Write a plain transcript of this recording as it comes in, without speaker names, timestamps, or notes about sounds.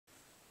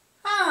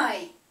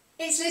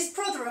It's Lis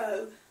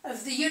Protherough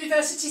of the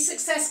YOUniversity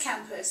Success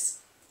Campus,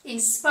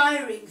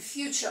 inspiring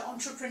future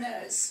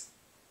entrepreneurs.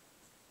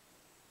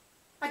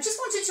 I just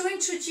wanted to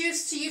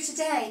introduce to you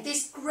today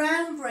this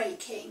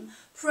groundbreaking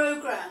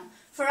programme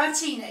for our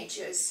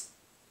teenagers.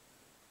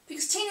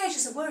 Because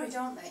teenagers are worried,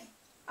 aren't they?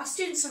 Our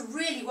students are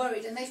really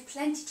worried, and they've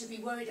plenty to be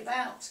worried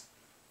about.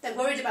 They're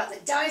worried about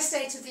the dire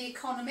state of the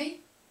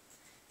economy.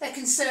 They're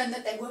concerned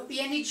that there won't be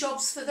any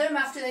jobs for them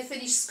after they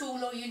finish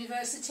school or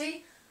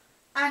university.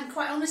 And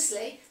quite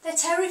honestly, they're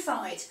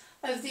terrified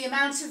of the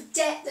amount of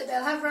debt that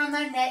they'll have around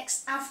their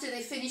necks after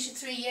they finish a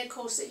 3-year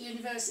course at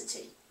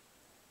university.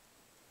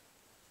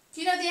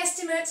 Do you know the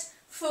estimate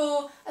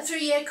for a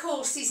 3-year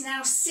course is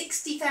now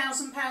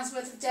 £60,000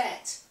 worth of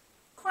debt?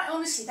 Quite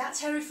honestly, that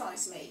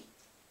terrifies me.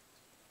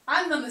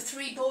 I'm mum of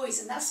 3 boys,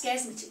 and that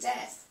scares me to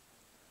death.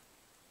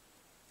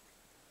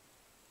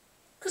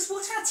 Because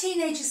what our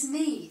teenagers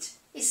need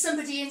is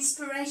somebody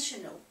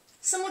inspirational,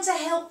 someone to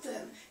help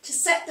them, to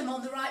set them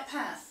on the right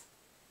path.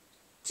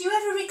 Do you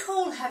ever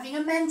recall having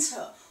a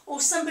mentor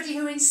or somebody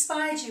who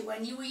inspired you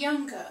when you were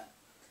younger?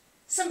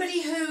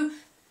 Somebody who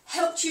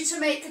helped you to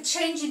make a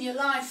change in your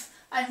life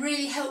and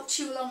really helped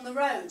you along the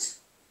road?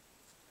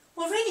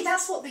 Well, really,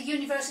 that's what the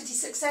YOUniversity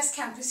Success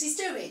Campus is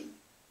doing.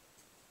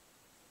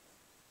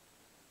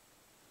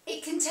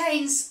 It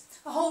contains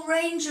a whole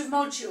range of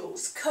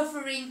modules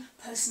covering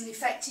personal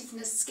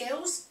effectiveness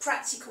skills,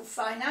 practical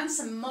finance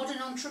and modern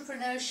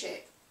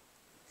entrepreneurship.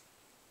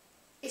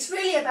 It's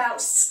really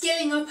about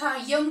skilling up our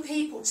young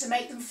people to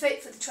make them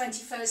fit for the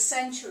 21st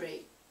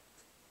century.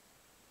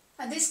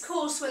 And this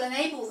course will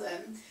enable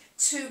them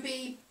to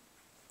be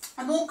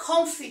a more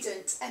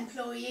confident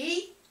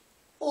employee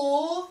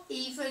or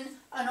even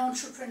an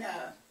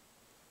entrepreneur.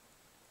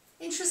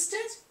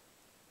 Interested?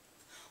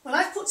 Well,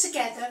 I've put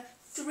together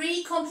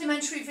 3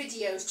 complimentary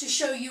videos to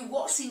show you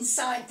what's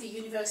inside the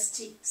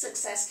YOUniversity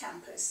Success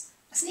Campus.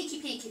 A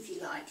sneaky peek if you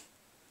like.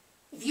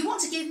 If you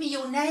want to give me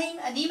your name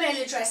and email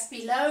address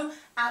below,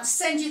 I'll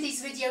send you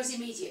these videos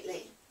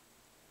immediately.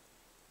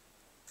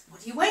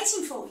 What are you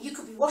waiting for? You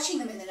could be watching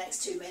them in the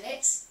next 2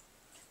 minutes.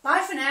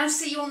 Bye for now,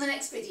 see you on the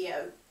next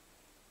video.